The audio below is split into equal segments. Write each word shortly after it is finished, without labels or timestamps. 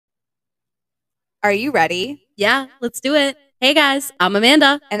Are you ready? Yeah, let's do it. Hey guys, I'm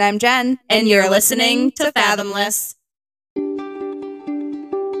Amanda. And I'm Jen. And you're listening to Fathomless.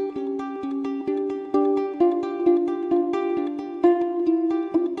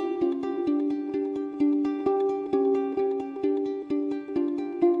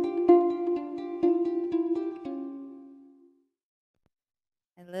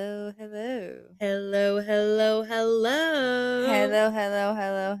 Hello, hello. Hello, hello, hello. Hello, hello,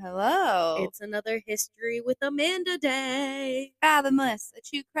 hello, hello. It's another History with Amanda Day. Fathomless, a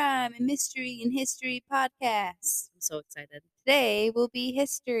true crime and mystery and history podcast. I'm so excited. Today will be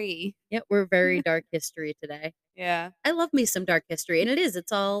history. Yep, we're very dark history today. Yeah. I love me some dark history, and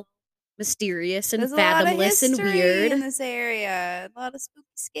it's all mysterious and There's a lot of fathomless and history weird. in this area. A lot of spooky,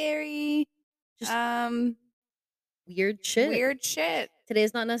 scary, Just weird shit. weird shit.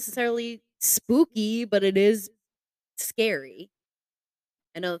 Today's not necessarily spooky, but it is scary.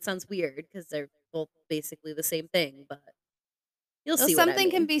 I know it sounds weird because they're both basically the same thing, but you'll see what I Something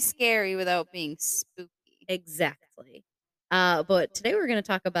mean. can be scary without being spooky. Exactly. But today we're going to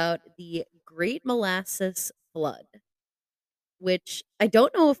talk about the Great Molasses Flood, which I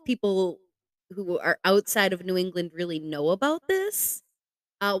don't know if people who are outside of New England really know about this.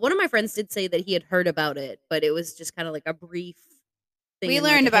 One of my friends did say that he had heard about it, but it was just kind of like a brief thing. We in,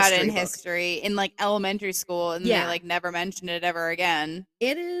 learned like, a about it in book. history in like elementary school, and Yeah. they like never mentioned it ever again.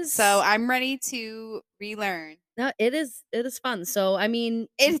 It is. So I'm ready to relearn. No, it is fun. So I mean,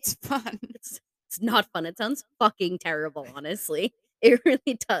 It's fun. It's not fun. It sounds fucking terrible, honestly. It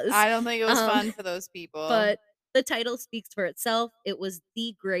really does. I don't think it was fun for those people. But the title speaks for itself. It was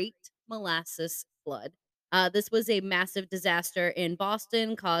the Great Molasses Flood. This was a massive disaster in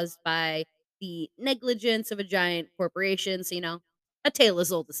Boston caused by the negligence of a giant corporation. So, a tale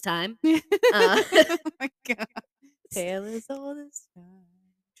as old as time. Oh my God. Tale as old as time.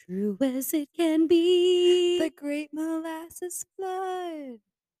 True as it can be. The Great Molasses Flood.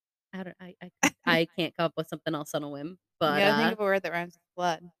 I can't come up with something else on a whim. But you gotta think of a word that rhymes with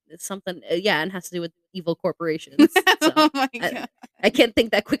flood. It's something, yeah, and has to do with evil corporations. So Oh my God. I can't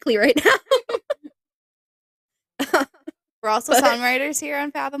think that quickly right now. We're also songwriters here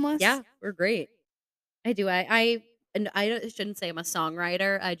on Fathomless. Yeah, we're great. I do. I shouldn't say I'm a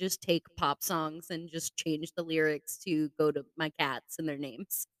songwriter. I just take pop songs and just change the lyrics to go to my cats and their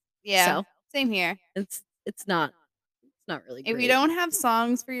names. Yeah. So same here. it's not really great. If you don't have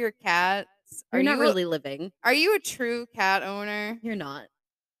songs for your cats, you're not really living. Are you a true cat owner? You're not.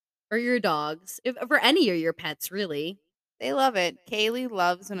 Or your dogs. For any of your pets, really. They love it. Kaylee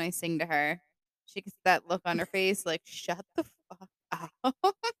loves when I sing to her. She gets that look on her face like, shut the fuck up.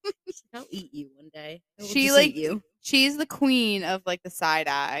 I'll eat you one day. Eat you. She's the queen of like the side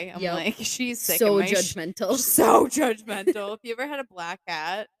eye. I'm like, she's sick so of my judgmental. So judgmental. If you ever had a black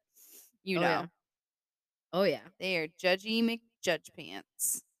cat, you know. Yeah. Oh yeah. They are judgy McJudge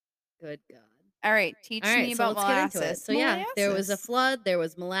pants. Good God. All right, teach me about molasses. Get into it. So yeah, there was a flood. There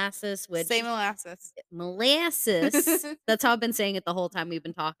was molasses. Say molasses. Molasses. That's how I've been saying it the whole time we've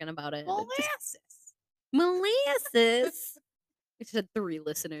been talking about it. Molasses. We just had 3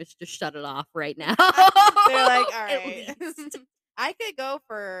 listeners. Just shut it off right now. They're like, all right. I could go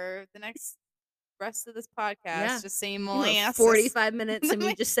for the next rest of this podcast just saying molasses. 45 minutes of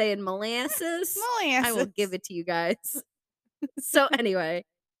me just saying molasses. Molasses. I will give it to you guys. So anyway,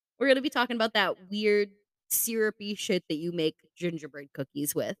 we're going to be talking about that weird syrupy shit that you make gingerbread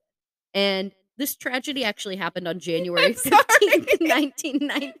cookies with. And this tragedy actually happened on January 15th,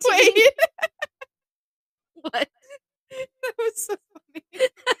 1919. Wait. What? That was so funny.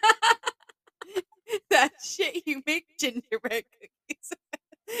 That shit you make gingerbread cookies.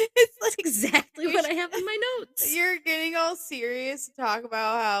 It's like exactly what I have in my notes. You're getting all serious to talk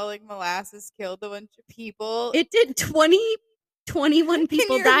about how like molasses killed a bunch of people. It did. 21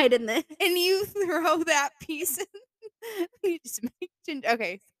 people died in this. And you throw that piece in. You just make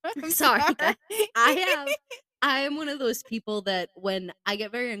okay. I'm sorry. I am one of those people that when I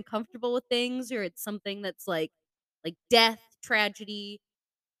get very uncomfortable with things or it's something that's like death, tragedy,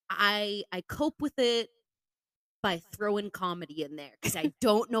 I cope with it by throwing comedy in there because I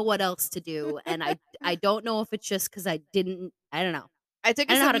don't know what else to do, and I don't know if it's just because I don't know. I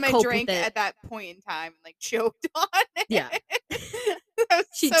took a sip of my drink at that point in time and like choked on it. Yeah, that was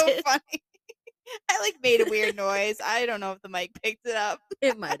so funny. I like made a weird noise. I don't know if the mic picked it up.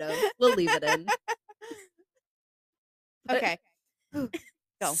 It might have. We'll leave it in. Okay.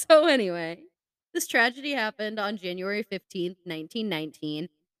 Go. So anyway, this tragedy happened on January 15th, 1919,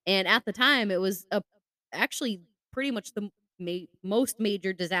 and at the time it was actually pretty much the most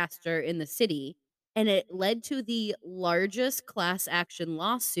major disaster in the city, and it led to the largest class action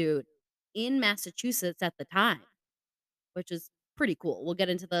lawsuit in Massachusetts at the time, which is pretty cool. We'll get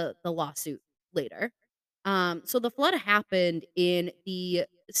into the lawsuit later. So the flood happened in the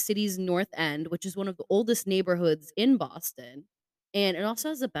city's North End, which is one of the oldest neighborhoods in Boston, and it also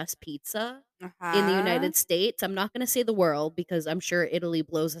has the best pizza in the Uh-huh. United States. I'm not going to say the world because I'm sure Italy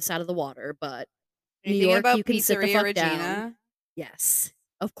blows us out of the water, but Are you New thinking York, you about can sit the Pizzeria fuck down. Regina? Yes,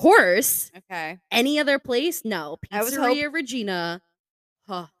 of course. Okay. Any other place? No. I was hope Pizzeria Regina.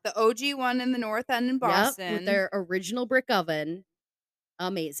 Huh. the OG one in the North End in Yep, with Boston. their original brick oven.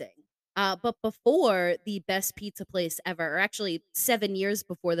 Amazing. But before the best pizza place ever, or actually 7 years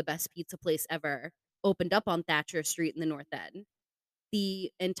before the best pizza place ever opened up on Thatcher Street in the North End,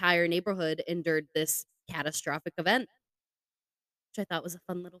 the entire neighborhood endured this catastrophic event, which I thought was a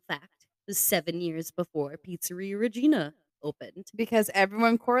fun little fact. It was 7 years before Pizzeria Regina opened. Because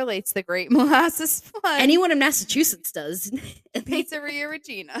everyone correlates the Great Molasses Flood Anyone in Massachusetts does. to Pizzeria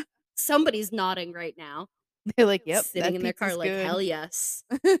Regina. Somebody's nodding right now, They're like, "Yep, sitting that in their car pizza's like, good." "Hell yes.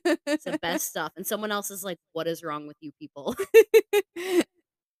 It's the best stuff." And someone else is like, "What is wrong with you people?"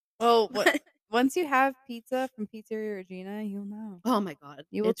 Well, what But once you have pizza from Pizzeria Regina, you'll know. oh my god,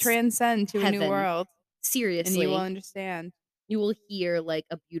 You will it's transcend to a new heaven. world, and you will Seriously, understand. you will hear, like,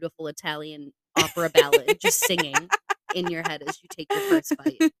 a beautiful Italian opera ballad just singing in your head as you take your first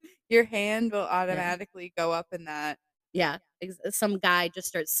bite. Your hand will Yeah. automatically go up in that. Yeah, some guy just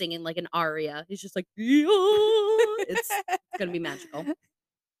starts singing, like, an aria. He's just like, "Yeah." It's gonna be magical.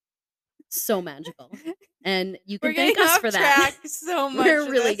 So magical. And you We're can thank getting us off for that. track so much We're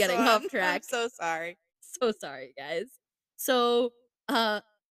for really this getting off one. I'm track. so sorry. So sorry, guys. So, uh,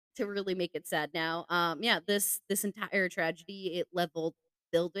 to really make it sad now, yeah, this entire tragedy, it leveled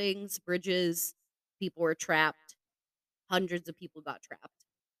buildings, bridges, people were trapped, hundreds of people got trapped,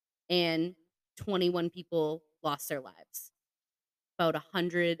 and 21 people lost their lives. About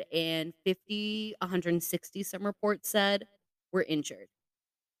 150, 160, some reports said, were injured.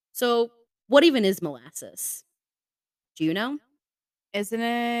 So, what even is molasses? Do you know? Isn't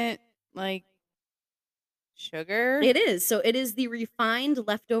it like sugar? It is. So it is the refined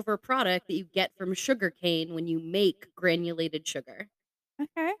leftover product that you get from sugarcane when you make granulated sugar.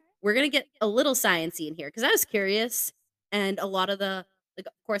 Okay. We're gonna get a little sciencey in here because I was curious, and a lot of the like,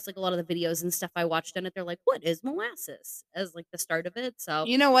 of course, like a lot of the videos and stuff I watched on it, they're like, "What is molasses?" as like the start of it. So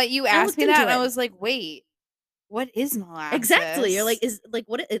You know what? You I asked looked me that, into and I it. was like, "Wait, what is Exactly. You're like, molasses?" is like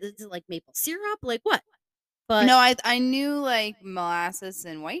is it like maple syrup? Like what? But No, I knew like molasses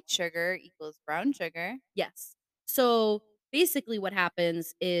and white sugar equals brown sugar. yes. So basically, what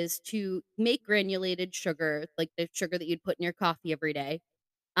happens is to make granulated sugar, like the sugar that you'd put in your coffee every day,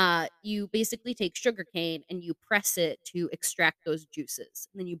 you basically take sugarcane and you press it to extract those juices.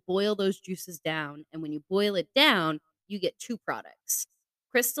 And then you boil those juices down. And when you boil it down, you get two products: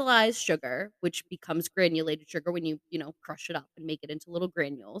 crystallized sugar, which becomes granulated sugar when you crush it up and make it into little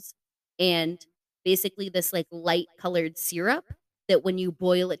granules. And basically, this like light colored syrup that when you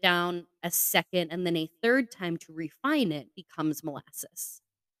boil it down a second and then a third time to refine it becomes molasses.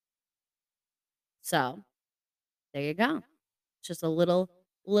 So there you go. Just a little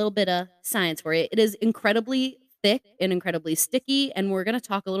bit of science for you. It is incredibly thick and incredibly sticky, and we're gonna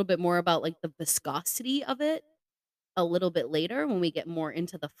talk a little bit more about, like, the viscosity of it a little bit later when we get more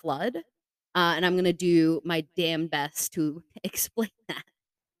into the flood, and I'm gonna do my damn best to explain that,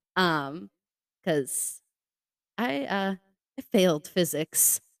 because I failed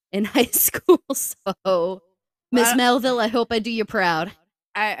physics in high school, so Miss Well, Melville, I hope I do you proud.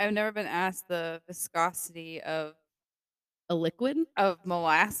 I've never been asked the viscosity A liquid? of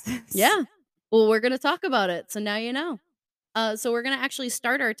molasses. Yeah. Well, we're gonna talk about it, so now you know. So we're going to actually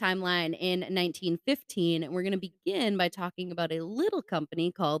start our timeline in 1915, and we're going to begin by talking about a little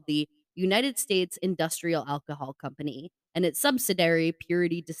company called the United States Industrial Alcohol Company and its subsidiary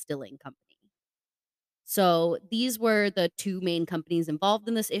Purity Distilling Company. So these were the two main companies involved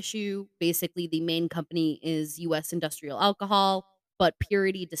in this issue. Basically, the main company is U.S. Industrial Alcohol, but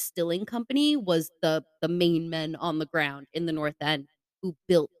Purity Distilling Company was the main men on the ground in the North End who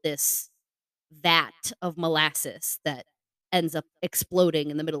built this vat of molasses that ends up exploding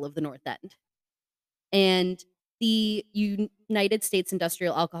in the middle of the North End. And the United States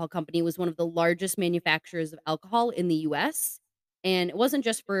Industrial Alcohol Company was one of the largest manufacturers of alcohol in the US. And it wasn't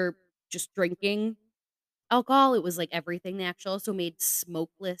just for just drinking alcohol, it was like everything. They actually also made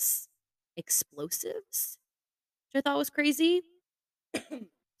smokeless explosives, which I thought was crazy.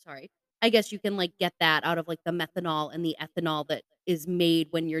 Sorry. I guess you can like get that out of like the methanol and the ethanol that is made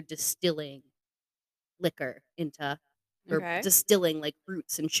when you're distilling liquor into or Okay. distilling like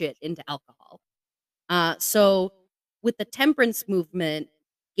fruits and shit into alcohol. So with the temperance movement,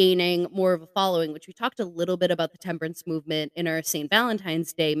 gaining more of a following, which we talked a little bit about the temperance movement in our St.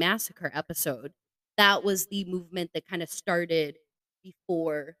 Valentine's Day massacre episode. That was the movement that kind of started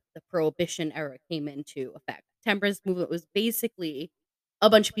before the Prohibition era came into effect. Temperance movement was basically a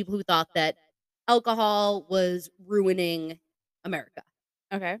bunch of people who thought that alcohol was ruining America.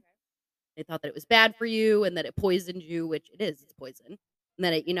 Okay. They thought that it was bad for you and that it poisoned you, which it is, it's poison, and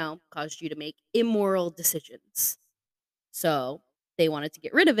that it, caused you to make immoral decisions. So they wanted to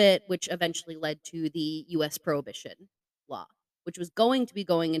get rid of it, which eventually led to the US Prohibition law, which was going to be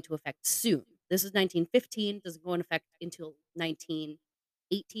going into effect soon. This is 1915, doesn't go into effect until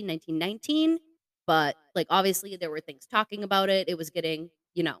 1918, 1919. But like obviously there were things talking about it. It was getting,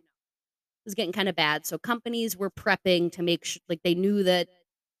 it was getting kind of bad. So companies were prepping to make sure, like they knew that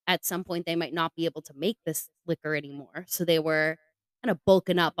at some point they might not be able to make this liquor anymore. So they were kind of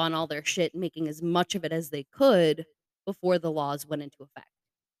bulking up on all their shit and making as much of it as they could before the laws went into effect.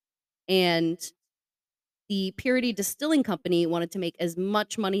 And the Purity Distilling Company wanted to make as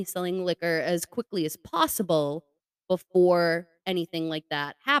much money selling liquor as quickly as possible before anything like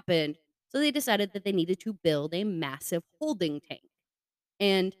that happened. So they decided that they needed to build a massive holding tank.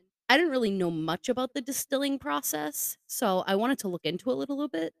 And I didn't really know much about the distilling process, so I wanted to look into it a little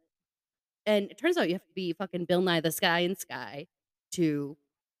bit. And it turns out you have to be fucking Bill Nye the Sky and Sky to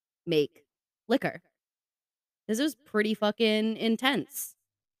make liquor. This was pretty fucking intense.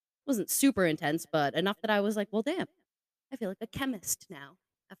 It wasn't super intense, but enough that I was like, well, damn, I feel like a chemist now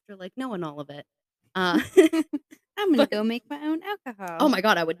after like knowing all of it. Uh, I'm gonna but go make my own oh alcohol. my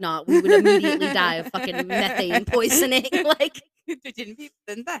god, I would not. We would immediately die of fucking methane poisoning. Like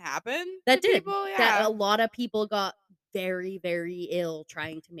Didn't that happen that to did. people? That Yeah. a lot of people got very, very ill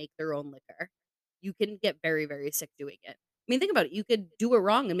trying to make their own liquor. You can get very, very sick doing it. I mean, think about it. You could do it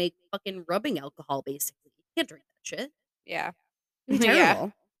wrong and make fucking rubbing alcohol, basically. You can't drink that shit. Yeah. It'd be Yeah.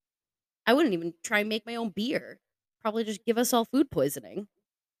 terrible. I wouldn't even try and make my own beer. Probably just give us all food poisoning.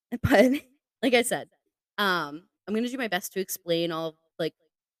 But like I said, I'm gonna do my best to explain all of, like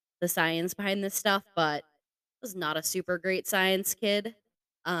the science behind this stuff, but I was not a super great science kid.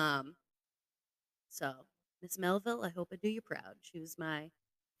 Um, so Miss Melville, I hope I do you proud. She was my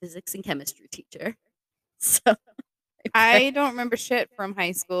physics and chemistry teacher. So I pray. I don't remember shit from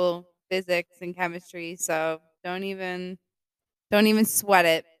high school physics and chemistry, so don't even sweat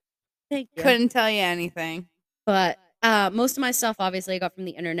it. Thank you. Couldn't tell you anything. But most of my stuff obviously I got from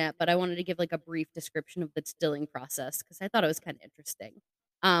the internet, but I wanted to give like a brief description of the distilling process because I thought it was kind of interesting.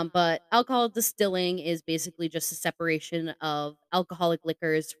 But alcohol distilling is basically just a separation of alcoholic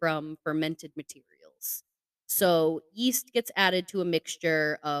liquors from fermented materials. So yeast gets added to a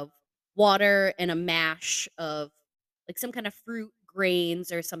mixture of water and a mash of like some kind of fruit, grains,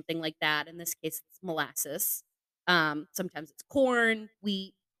 or something like that. In this case, it's molasses. Sometimes it's corn,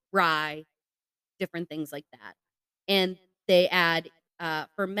 wheat, rye, different things like that. And they add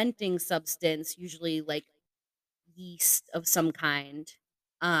fermenting substance, usually like yeast of some kind.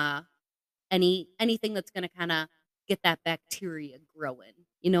 Uh, anything that's going to kind of get that bacteria growing.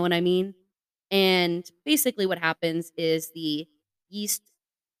 You know what I mean? And basically, what happens is the yeast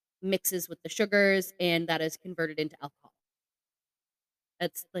mixes with the sugars, and that is converted into alcohol.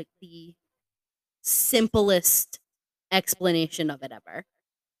 That's like the simplest explanation of it ever.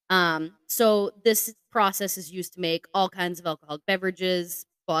 So this process is used to make all kinds of alcoholic beverages,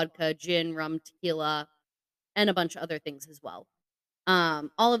 vodka, gin, rum, tequila, and a bunch of other things as well.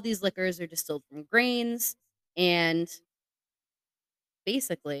 All of these liquors are distilled from grains, and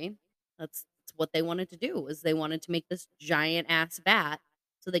basically, that's what they wanted to do. Was they wanted to make this giant ass vat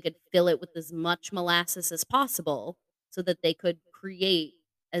so they could fill it with as much molasses as possible, so that they could create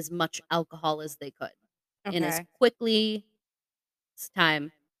as much alcohol as they could in as Okay. quickly as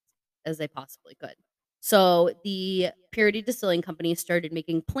time as they possibly could. So the Purity Distilling Company started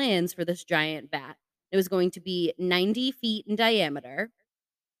making plans for this giant vat. It was going to be 90 feet in diameter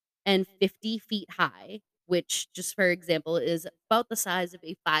and 50 feet high, which, just for example, is about the size of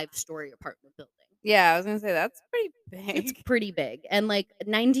a 5-story apartment building. Yeah, I was gonna say that's pretty It's big. pretty big. And like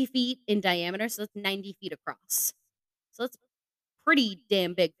 90 feet in diameter, so that's 90 feet across. So that's pretty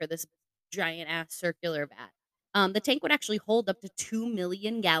damn big for this giant ass circular vat. The tank would actually hold up to 2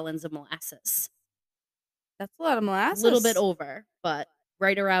 million gallons of molasses. That's a lot of A little bit molasses. over, but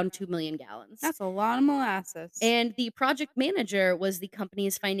right around 2 million gallons. That's a lot of molasses. And the project manager was the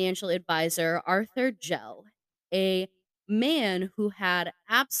company's financial advisor, Arthur Gell, a man who had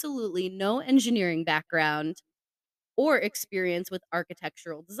absolutely no engineering background or experience with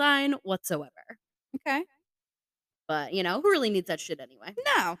architectural design whatsoever. Okay. But, who really needs that shit anyway?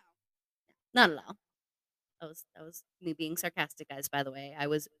 No. Not at all. That was me being sarcastic, guys, by the way. I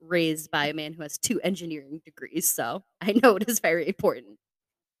was raised by a man who has 2 engineering degrees, so I know it is very important.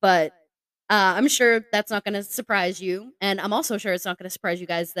 But, I'm sure that's not gonna surprise you, and I'm also sure it's not gonna surprise you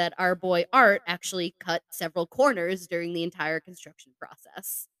guys that our boy Art actually cut several corners during the entire construction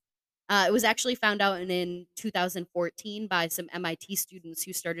process. It was actually found out in 2014 by some MIT students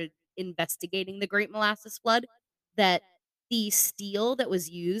who started investigating the Great Molasses Flood that the steel that was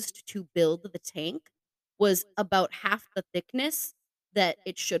used to build the tank was about half the thickness that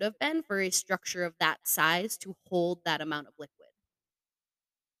it should have been for a structure of that size to hold that amount of liquid.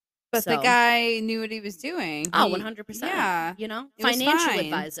 But the So, guy knew what he was doing. oh, He 100%, yeah, it was financial fine.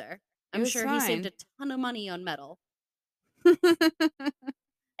 advisor. It I'm was sure he saved fine. a ton of money on metal.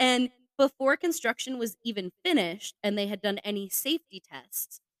 And before construction was even finished and they had done any safety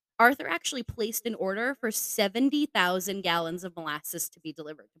tests, Arthur actually placed an order for 70,000 gallons of molasses to be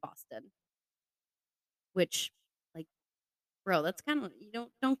delivered to Boston, which, like, bro, that's kind of, you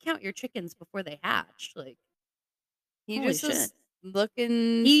don't count your chickens before they hatch. Like, He holy just shit. was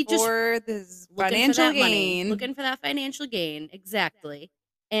looking He just for this looking for financial that money, gain. looking for that financial gain, exactly.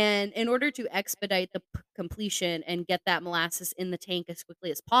 And in order to expedite the completion and get that molasses in the tank as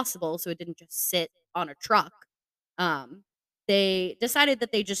quickly as possible, so it didn't just sit on a truck, um, they decided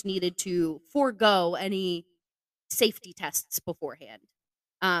that they just needed to forego any safety tests beforehand.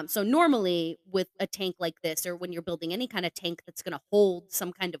 So normally with a tank like this, or when you're building any kind of tank that's going to hold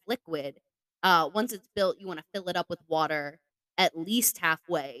some kind of liquid, once it's built, you want to fill it up with water at least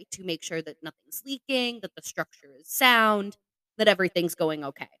halfway to make sure that nothing's leaking, that the structure is sound, that everything's going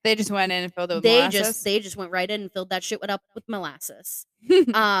okay. They just went in and filled it with They just molasses. they just went right in and filled that shit up with molasses.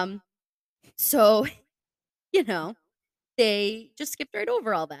 Um, so you know, they just skipped right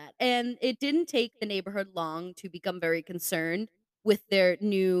over all that. And it didn't take the neighborhood long to become very concerned with their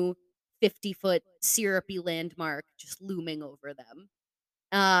new 50-foot syrupy landmark just looming over them.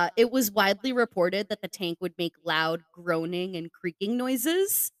 It was widely reported that the tank would make loud groaning and creaking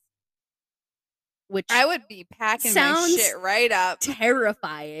noises, which I would be packing my sounds shit right up.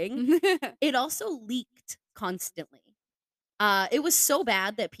 terrifying. It also leaked constantly. It was so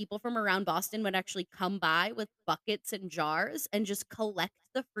bad that people from around Boston would actually come by with buckets and jars and just collect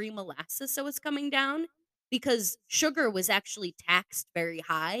the free molasses that was coming down because sugar was actually taxed very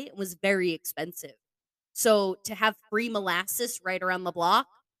high and was very expensive. So to have free molasses right around the block,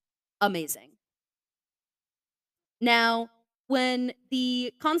 amazing. Now, when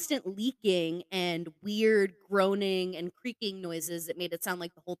the constant leaking and weird groaning and creaking noises that made it sound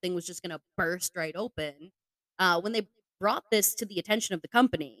like the whole thing was just going to burst right open, when they brought this to the attention of the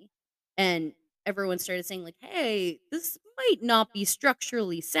company and everyone started saying, like, hey, this might not be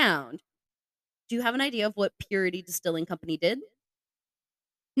structurally sound. Do you have an idea of what Purity Distilling Company did?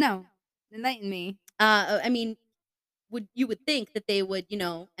 No, enlighten me. I mean, would think that they would,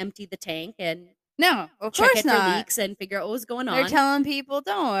 empty the tank and No, of check course it for not. leaks and figure out what was going They're on. telling people,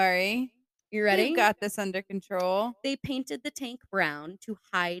 don't worry. You We've ready? got this under control. They painted the tank brown to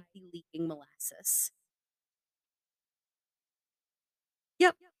hide the leaking molasses.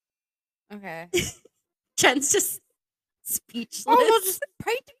 Yep. Okay. Jen's just Oh, we'll speechless. just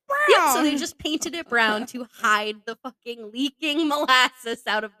paint it brown. Yep, so they just painted it brown to hide the fucking leaking molasses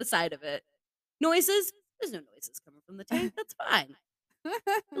out of the side of it. Noises? There's no noises coming from the tank. That's fine.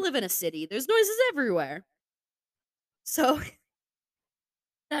 I live in a city. There's noises everywhere. So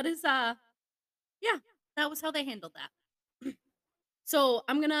that is yeah, that was how they handled that. So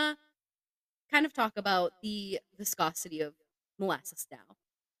I'm gonna kind of talk about the viscosity of molasses now.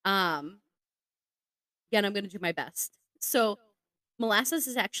 Again, I'm gonna do my best. So molasses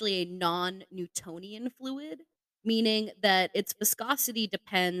is actually a non-Newtonian fluid, meaning that its viscosity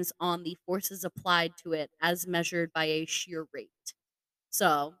depends on the forces applied to it as measured by a shear rate.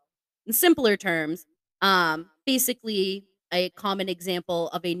 So, in simpler terms, basically, a common example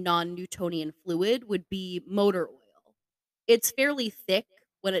of a non-Newtonian fluid would be motor oil. It's fairly thick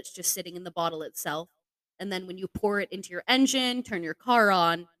when it's just sitting in the bottle itself, and then when you pour it into your engine, turn your car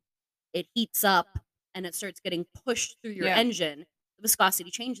on, it heats up and it starts getting pushed through your Yeah. engine. The viscosity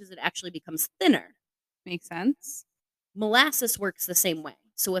changes, it actually becomes thinner. Makes sense. Molasses works the same way.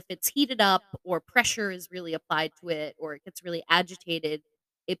 So if it's heated up or pressure is really applied to it or it gets really agitated,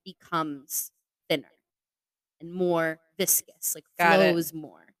 it becomes thinner and more viscous, like Got it. flows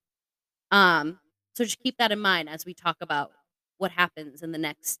more. So just keep that in mind as we talk about what happens in the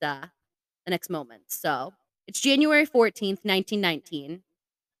next moment. So it's January 14th, 1919.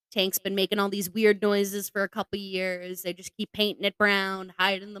 Tank's been making all these weird noises for a couple years. They just keep painting it brown,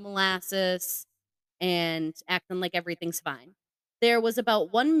 hiding the molasses, and acting like everything's fine. There was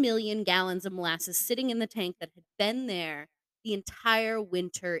about 1,000,000 gallons of molasses sitting in the tank that had been there the entire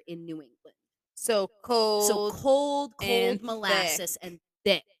winter in New England. So So cold cold, and cold thick. molasses and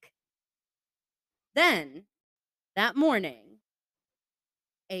thick. Then, that morning,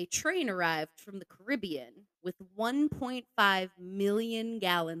 a train arrived from the Caribbean with 1.5 million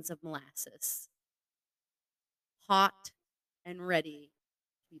gallons of molasses, hot and ready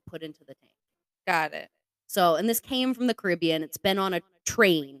to be put into the tank. Got it. So, and this came from the Caribbean. It's been on a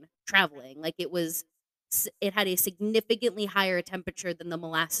train traveling. Like it had a significantly higher temperature than the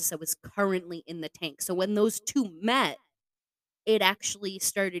molasses that was currently in the tank. So when those two met, it actually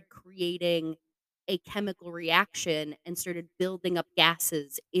started creating a chemical reaction and started building up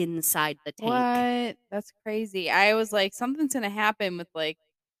gases inside the tank. What? That's crazy. I was like, something's gonna happen with like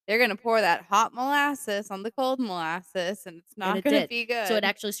they're gonna pour that hot molasses on the cold molasses and it's And not it gonna did. be So it good.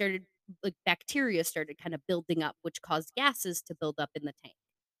 actually started, like, bacteria started kind of building up, which caused gases to build up in the tank,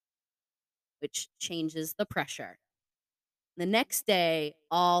 which changes the pressure. The next day,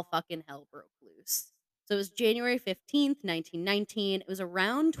 all fucking hell broke loose. So it was January 15th, 1919. It was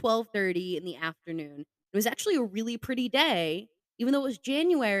around 12:30 in the afternoon. It was actually a really pretty day. Even though it was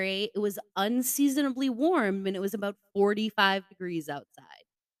January, it was unseasonably warm and it was about 45 degrees outside.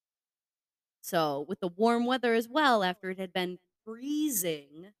 So, with the warm weather as well, after it had been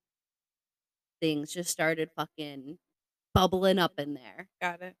freezing, things just started fucking bubbling up in there.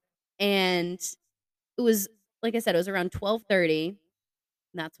 Got it. And it was, like I said, it was around 12:30. And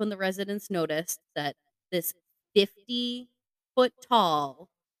that's when the residents noticed that this 50-foot tall,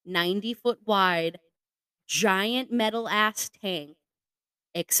 90-foot wide, giant metal ass tank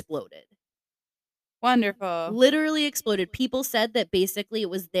exploded. Wonderful. Literally exploded. People said that basically it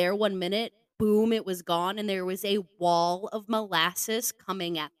was there 1 minute, boom, it was gone, and there was a wall of molasses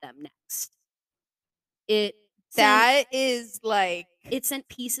coming at them next. It sent That is like it sent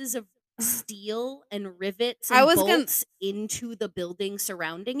pieces of steel and rivets I and was gonna bolts into the building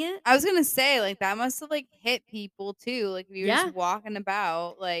surrounding it. I was gonna say, like, that must have, like, hit people too, like, if you're just Yeah. walking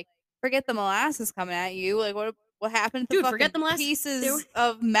about, like, forget the molasses coming at you, like, what happened to Dude, forget fucking the molasses. pieces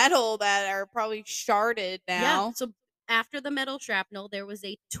of metal that are probably sharded Yeah, now? so after the metal shrapnel, there was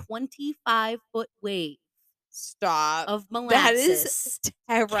a 25-foot wave Stop. of That is molasses cascading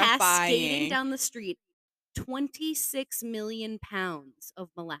terrifying. down the street. 26 million pounds of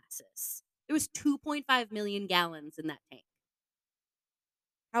molasses. There was 2.5 million gallons in that tank.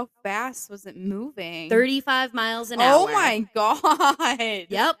 How fast was it moving? 35 miles an Oh hour. my god.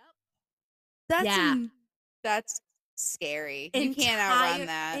 Yep. That's Yeah. that's scary. You can't outrun Entire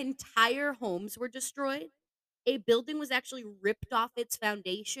that. entire homes were destroyed. A building was actually ripped off its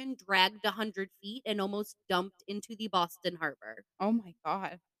foundation, dragged 100 feet, and almost dumped into the Boston Harbor. Oh my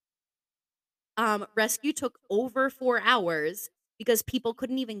god. Rescue took over 4 hours because people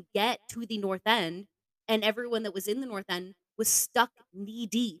couldn't even get to the north end, and everyone that was in the north end was stuck knee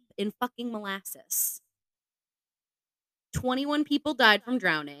deep in fucking molasses. 21 people died from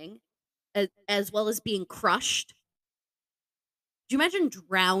drowning, as well as being crushed. Do you imagine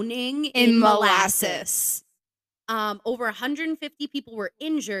drowning In in molasses. molasses? Over 150 people were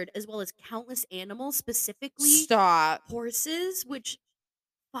injured, as well as countless animals, specifically Stop. horses, which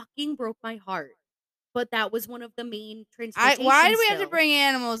fucking broke my heart. But that was one of the main Why transportation do we have to still. bring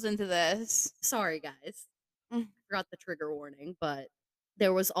animals into this? Sorry, guys. Mm. Forgot the trigger warning, but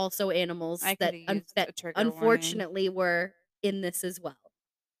there was also animals I that coulda used a trigger warning. unfortunately were in this as well.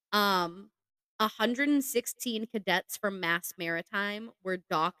 Um, 116 cadets from Mass Maritime were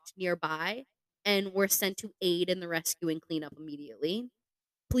docked nearby and were sent to aid in the rescue and cleanup immediately.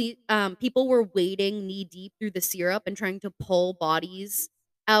 People were wading knee deep through the syrup and trying to pull bodies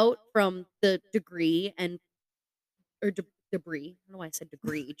out from the debris. I don't know why I said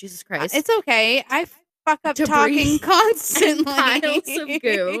degree. Jesus Christ. It's okay. I fuck up Debris talking and constantly. piles of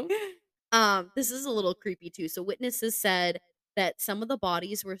goo. This is a little creepy too. So witnesses said that some of the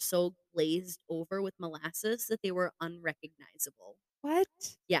bodies were so glazed over with molasses that they were unrecognizable. What?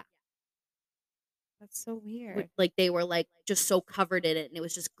 Yeah. That's so weird. Like they were like just so covered in it and it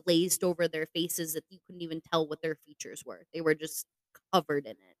was just glazed over their faces that you couldn't even tell what their features were. They were just covered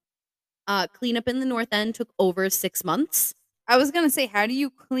in it. Cleanup in the north end took over 6 months. I was gonna say, how do you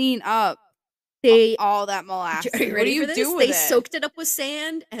clean up They all that Are molasses? you What do ready you for this? do with They it? soaked it up with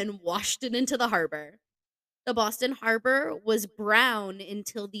sand and washed it into the harbor. The Boston Harbor was brown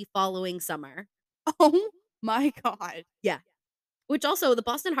until the following summer. Oh my god. Yeah. Which also, the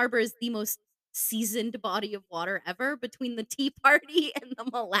Boston Harbor is the most seasoned body of water ever between the Tea Party and the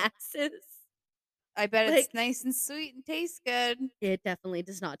molasses. I bet it's Like, nice and sweet and tastes good. it definitely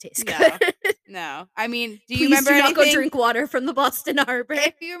does not taste No. good. No. I mean, do you Please remember do not go anything? drink water from the Boston Harbor.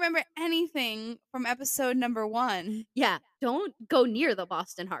 If you remember anything from episode number 1, Yeah, don't go near the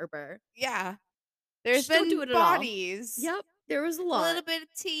Boston Harbor. yeah, there's Just don't do been it at all. bodies. Yep, there was a A little lot. bit of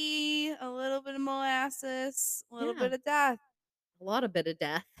tea, a little bit of molasses, a little Yeah, bit of death. a lot of bit of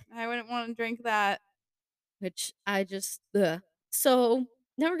death, I wouldn't want to drink that. which I just ugh. So,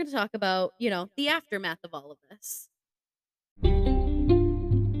 now we're gonna talk about, the aftermath of all of this.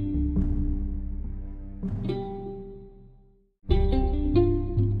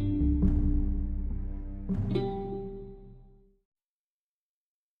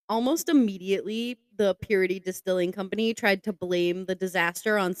 Almost immediately, the Purity Distilling Company tried to blame the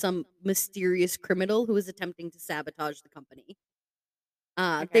disaster on some mysterious criminal who was attempting to sabotage the company.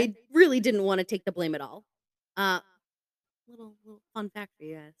 Okay. They really didn't wanna take the blame at all. Uh, little fun fact for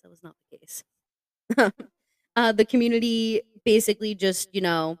you guys, that was not the case. The community basically just,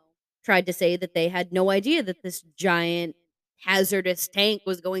 tried to say that they had no idea that this giant hazardous tank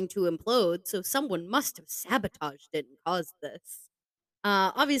was going to implode, so someone must have sabotaged it and caused this.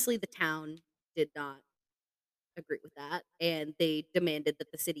 Obviously, the town did not agree with that, and they demanded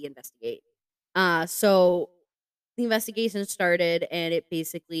that the city investigate. So the investigation started, and it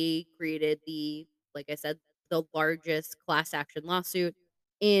basically created like I said, the largest class action lawsuit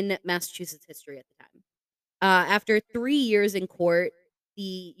in Massachusetts history at the time. After 3 years in court,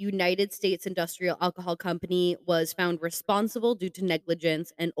 the United States Industrial Alcohol Company was found responsible due to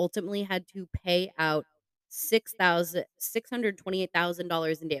negligence and ultimately had to pay out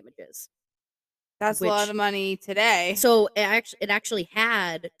 $628,000 in damages. That's a lot Which of money today. so it actually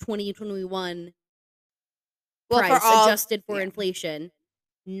had 2021 Well, for price all, adjusted for yeah. inflation,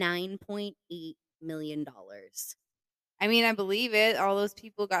 $9.8 million. I mean, I believe it. All those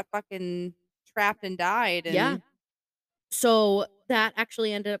people got fucking trapped and died, Yeah. and So that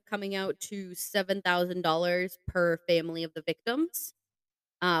actually ended up coming out to $7,000 per family of the victims,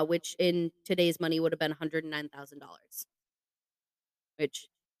 which in today's money would have been $109,000, which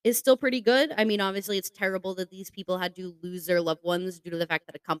is still pretty good. I mean, obviously, it's terrible that these people had to lose their loved ones due to the fact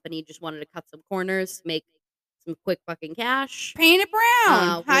that a company just wanted to cut some corners, make some quick fucking cash. paint it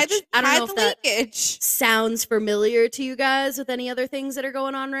brown. Which I don't know Hide the if that leakage. sounds familiar to you guys with any other things that are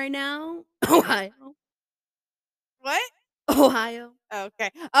going on right now. Ohio. What? Ohio. Okay.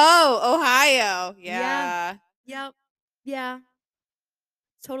 Oh, Ohio. Yeah. Yeah. Yep. Yeah.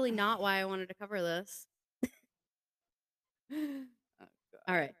 Totally not why I wanted to cover this. Oh, All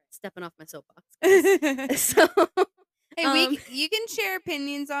God. right, stepping off my soapbox, guys. So, Hey, um, you can share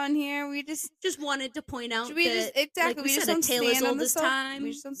opinions on here. just wanted to point out We just that, like exactly we we just said, a don't tale as stand on old the as soap. We time.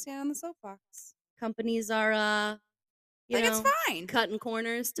 just don't stand on the soapbox. Companies are, you Like, it's know, fine. cutting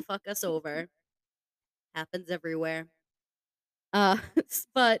corners to fuck us over. Happens everywhere. Uh,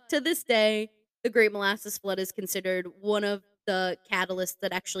 but to this day, the Great Molasses Flood is considered one of the catalysts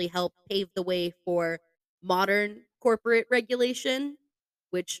that actually helped pave the way for modern corporate regulation,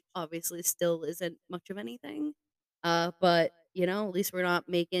 which obviously still isn't much of anything. But at least we're not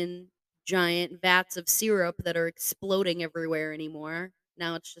making giant vats of syrup that are exploding everywhere anymore.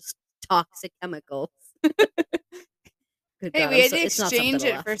 Now it's just toxic chemicals. Good Hey, God, we had to it's not something exchange to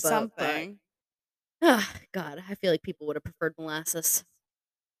it laugh for about, but something. God, I feel like people would have preferred molasses.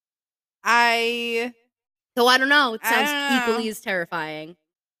 I Though I don't know, it I sounds don't equally know. as terrifying.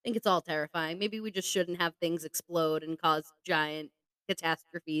 I think it's all terrifying. Maybe we just shouldn't have things explode and cause giant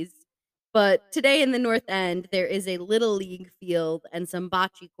catastrophes. But today in the North End, there is a little league field and some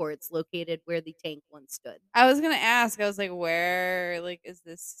bocce courts located where the tank once stood. I was gonna ask. I was like, where is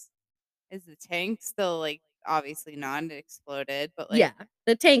this? Is the tank still like obviously not exploded, but like Yeah,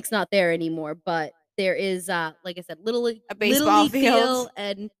 the tank's not there anymore, but there is, like I said, a little baseball league field?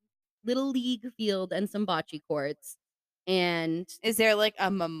 field and some bocce courts, and Is there like a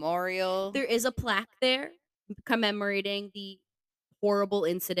memorial? there is a plaque there commemorating the horrible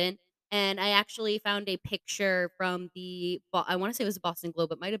incident. And I actually found a picture from I want to say it was the Boston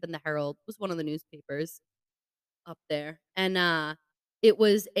Globe. It might have been the Herald. It was one of the newspapers up there. And it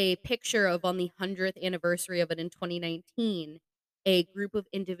was a picture of on the 100th anniversary of it in 2019. A group of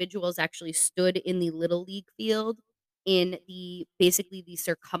individuals actually stood in the Little League field in basically the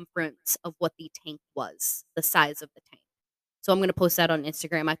circumference of what the tank was, the size of the tank. So I'm gonna post that on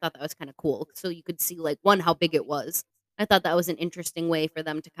Instagram. I thought that was kind of cool. So you could see like one, how big it was. I thought that was an interesting way for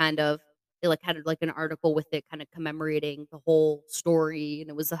them to kind of they like had like an article with it kind of commemorating the whole story, and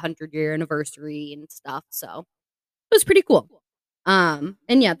it was the 100-year anniversary and stuff. So it was pretty cool. And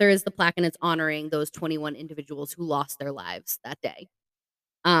yeah, there is the plaque and it's honoring those 21 individuals who lost their lives that day.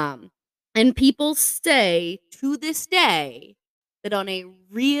 Um And people say to this day that on a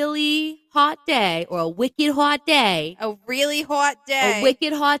really hot day or a wicked hot day, A really hot a day.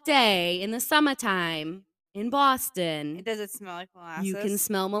 wicked hot day in the summertime in Boston, Does it smell like you can molasses?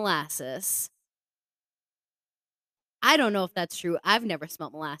 smell molasses. I don't know if that's true. I've never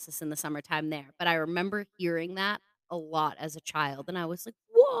smelled molasses in the summertime there, but I remember hearing that a lot as a child, and I was like,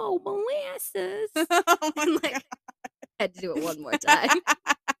 "Whoa, molasses!" Oh my And god. like, had to do it one more time.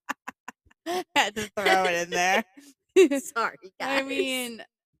 Had to throw it in there. Sorry, I guys. mean,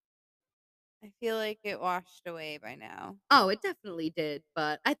 I feel like it washed away by now. Oh, it definitely did,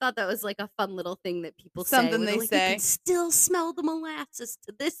 but I thought that was like a fun little thing that people say Something where they're they like, "You can say. still smell the molasses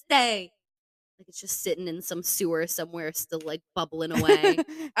to this day." Like it's just sitting in some sewer somewhere, still like bubbling away.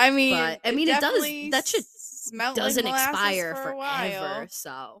 I mean, But I it mean, it does. definitely That shit smelled like doesn't molasses expire for a forever. while.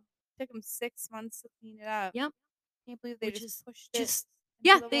 So, Took them 6 months to clean it up. yep. Can't believe they Which just is pushed it just into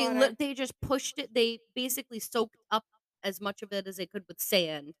yeah. the They water. they just pushed it. They basically soaked up as much of it as they could with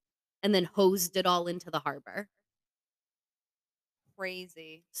sand, and then hosed it all into the harbor.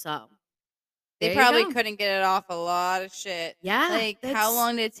 Crazy. So They there you probably go. couldn't get it off a lot of shit. Yeah, Like, how that's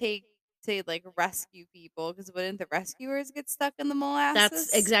long did it take to, like, rescue people? Because wouldn't the rescuers get stuck in the That's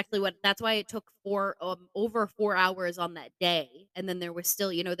molasses? exactly what that's why it took over 4 hours on that day, and then there was still,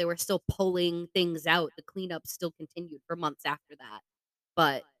 they were still pulling things out. The cleanup still continued for months after that,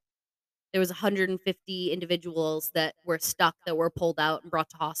 but there was 150 individuals that were stuck that were pulled out and brought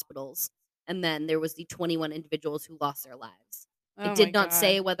to hospitals, and then there was the 21 individuals who lost their lives. It Oh my did not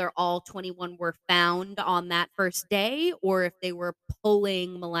say god. whether all 21 were found on that first day or if they were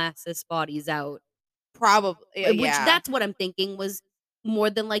pulling molasses bodies out, Probably, which yeah. that's what I'm thinking was more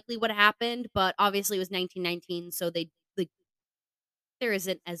than likely what happened, but obviously it was 1919, so they like there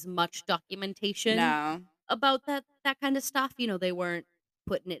isn't as much documentation No. about that kind of stuff. They weren't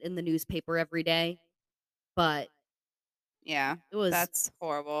putting it in the newspaper every day, but Yeah. it was That's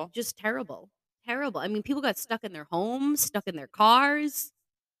horrible. just terrible. Terrible. I mean, people got stuck in their homes, stuck in their cars,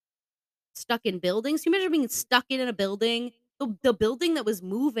 stuck in buildings. Can you imagine being stuck in a building? The building that was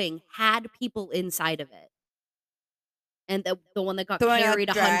moving had people inside of it. And the one that got The one that carried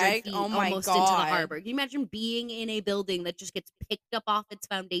got 100 dragged? feet Oh my almost into the god. harbor. Can you imagine being in a building that just gets picked up off its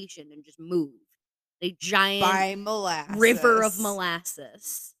foundation and just moved? A giant By river of molasses.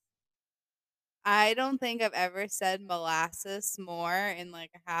 molasses. I don't think I've ever said molasses more in,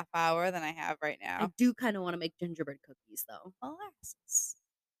 like, a half hour than I have right I now. do kinda wanna make gingerbread cookies, though. Molasses.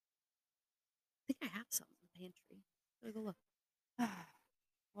 I think I have some in the pantry. Gotta go look.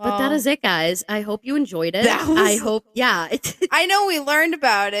 But that Well, is it, guys. I hope you enjoyed it. that I was hope yeah, I know we learned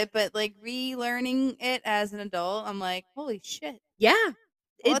about it, but, like, relearning it as an adult, I'm like, "Holy shit. yeah.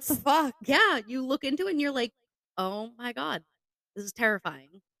 What the It's fuck?" yeah, you look into it and you're like, "Oh my god. This is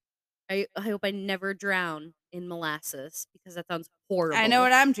terrifying." I hope I never drown in molasses because that sounds I know horrible.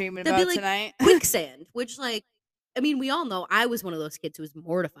 what I'm dreaming That'd be about like tonight. quicksand, which, like, I mean, we all know I was one of those kids who was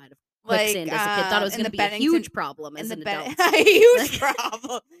mortified of Like, quicksand as a kid, thought it was in gonna the be a Bennington huge problem in as the an Ben adult. a huge Like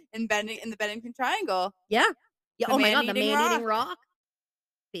problem in the Bennington Triangle. yeah. Yeah, The oh my god, the man-eating man-eating rock. rock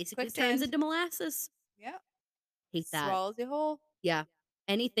basically turns Quicksand. into molasses. Yep. Hate that. Swallows you whole. Yeah.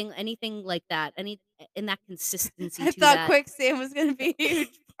 Anything like that, in that consistency I to thought that. quicksand was gonna be a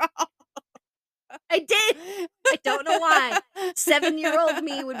huge problem. I did! I don't know why. 7-year-old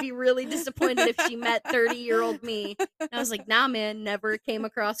me would be really disappointed if she met 30-year-old me. And I was like, "Nah, man, never came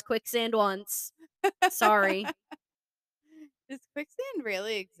across quicksand once. Sorry." Does quicksand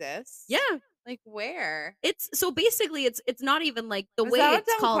really exist? Yeah. Like, where? It's so basically it's not even like the Was way that a it's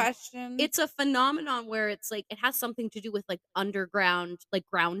dumb called. question? It's a phenomenon where it's like it has something to do with like underground, like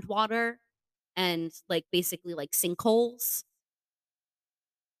groundwater and like basically like sinkholes.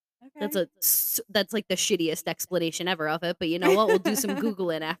 Okay. That's like the shittiest explanation ever of it, but you know what? We'll do some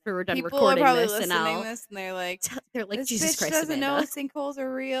Googling after we're done People are recording probably this, and listening I'll this and they're like, they're like, "This "Jesus bitch Christ, doesn't know Amanda." sinkholes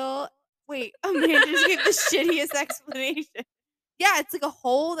are real." Wait, Amanda just gave the shittiest explanation. Yeah, it's like a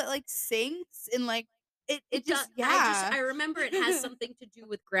hole that, like, sinks and, like, it It do just I yeah. remember it has something to do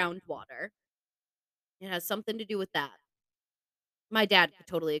with groundwater. It has something to do with that. My dad could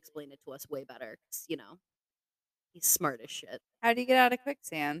totally explain it to us way better 'cause, he's smart as shit. How do you get out of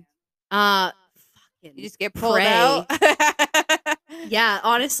quicksand? Uh, You fucking just get pulled out? pray. Yeah,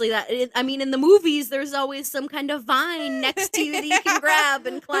 honestly, I mean, in the movies, there's always some kind of vine next to you that you can grab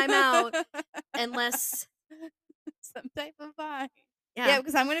and climb out, unless Some type of vine. Yeah, yeah,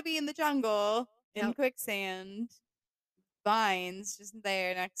 because I'm gonna be in the jungle, in yep. quicksand, vines just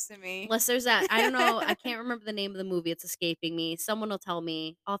there next to me. Unless there's that I don't know, I can't remember the name of the movie, it's escaping me. Someone will tell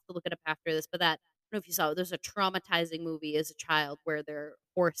me. I'll have to look it up after this, but that I don't know if you saw it, there's a traumatizing movie as a child where they're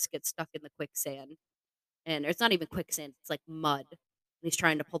horse gets stuck in the quicksand, and it's not even quicksand, it's like mud. And he's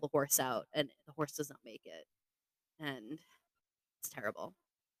trying to pull the horse out, and the horse does not make it. And it's terrible.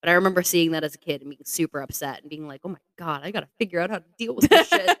 But I remember seeing that as a kid and being super upset and being like, "Oh my god, I gotta figure out how to deal with this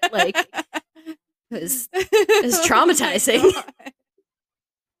shit." Like, it's traumatizing. Oh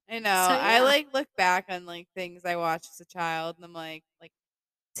I know. So, I yeah. look back on things I watched as a child, and I'm like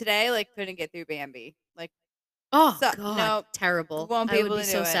today, couldn't get through Bambi. Oh So god, no, terrible. won't be I would able be to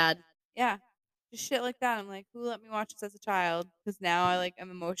do so it. sad. Yeah, just shit like that. I'm like, who let me watch this as a child? Because now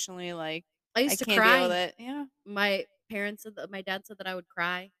I'm emotionally I I used to can't deal with cry. it. Yeah, My parents said that my dad said that I would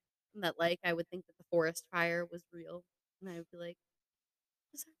cry and that, I would think that the forest fire was real, and I would be like,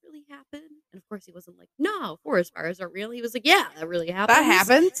 "Does that really happen?" And, of course, he wasn't like, "No, forest fires aren't real." He was like, "Yeah, that really that happens."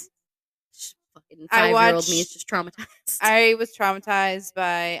 happens. Fucking I 5-year-old me is watched. just traumatized. I was traumatized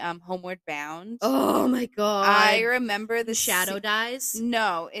by Homeward Bound. Oh my I god. remember The shadow dies?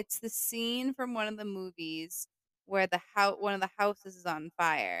 No, it's the scene from one of the movies where one of the houses is on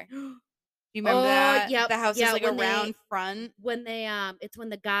fire. Do you remember Oh, that? yep. The house is Yeah, a round front. it's when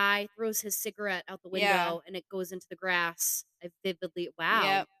the guy throws his cigarette out the Yeah. window and it goes into the grass. I vividly wow.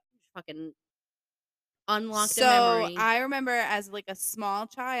 Yep. Fucking unlocked a So memory. I remember as a small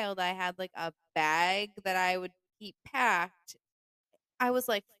child, I had a bag that I would keep packed. I was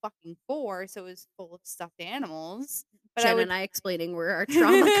fucking 4, so it was full of stuffed animals. But I Jen would and I explaining where our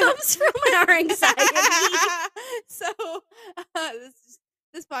trauma comes from and our anxiety. So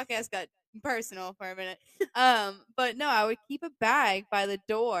this podcast got personal for a minute. But no, I would keep a bag by the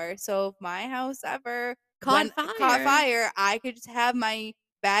door, so if my house ever caught fire, I could just have my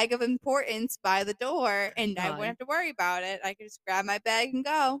bag of importance by the door, and I wouldn't God, have to worry about it. I could just grab my bag and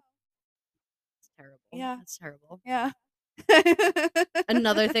go. that's terrible. Yeah, That's terrible. yeah.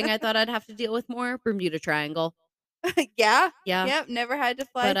 Another thing I thought I'd have to deal with more, Bermuda Triangle. Yeah, Yeah. yep. Never had to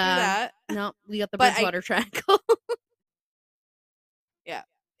fly But through that. no, we got the But I Bridgewater Triangle. Yeah,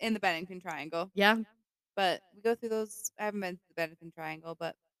 in the Bennington Triangle. Yeah. But we go through those. I haven't been to the Bennington Triangle,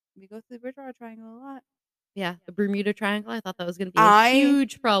 but we go through the Bridgewater Triangle a lot. Yeah, the Bermuda Triangle. I thought that was gonna be a I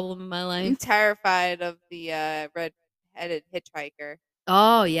huge problem in my am life. terrified of the red-headed hitchhiker.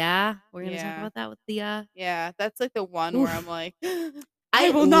 Oh, yeah? We're gonna talk Yeah, about that with the yeah, that's the one where I'm oof. like, I I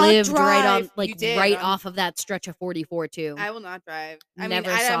will not lived right drive. on You did. right off of that stretch of 44 too. I will not drive. I mean, Never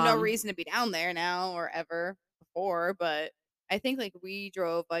I have saw no 'em. reason to be down there now or ever before, but I think we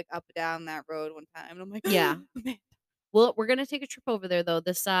drove up and down that road one time, and I'm like, Yeah. man. Well, we're gonna take a trip over there though.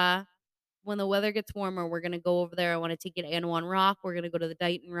 When the weather gets warmer, we're gonna go over there. I wanna take you to Anawan Rock. We're gonna go to the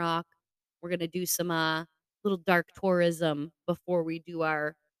Dighton Rock. We're gonna do some little dark tourism before we do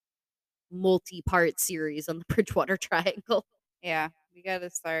our multi-part series on the Bridgewater Triangle. Yeah, we gotta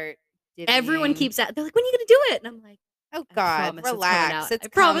start Everyone divvying. keeps at they're like, "When are you gonna do it?" And I'm like, Oh "I God, promise it's coming relax. out. It's I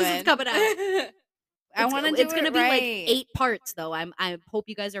promise it's coming. coming out." I want to It's do gonna it be like right. 8 parts though. I hope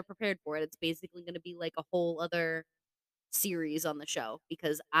you guys are prepared for it. It's basically gonna be like a whole other series on the show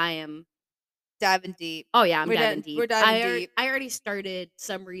because I am Diving deep. oh yeah, I'm diving deep. We're diving deep. I already started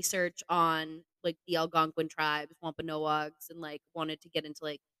some research on the Algonquin tribes, Wampanoags, and wanted to get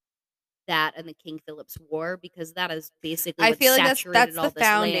into that and the King Philip's War because that is basically I what feel like saturated that's the all this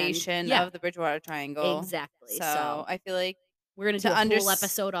land. foundation Yeah, of the Bridgewater Triangle. exactly. So So I feel like we're gonna do to a under whole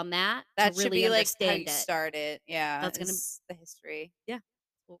episode on that to that should really be how you understand it. start it. Yeah, That's gonna is the history. yeah, that's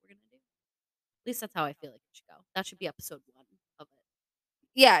what we're gonna do. At least that's how I feel like it should go. That should be episode 1 of it.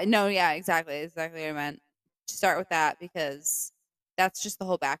 Yeah, no, yeah, exactly what I meant. Start with that because that's just the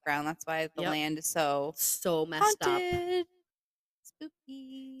whole background. That's why the Yep. land is so So messed up. haunted.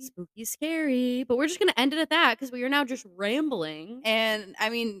 Spooky. Spooky, scary. But we're just gonna end it at that because we are now just rambling. And I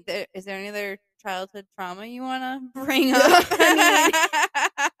mean, is there any other childhood trauma you want to bring up?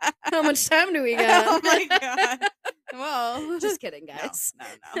 I mean, how much time do we got? Oh my god. Well, Just kidding, guys.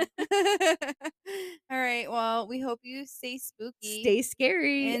 No. All right. Well, we hope you stay spooky Stay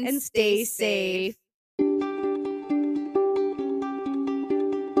scary and and stay stay safe. safe.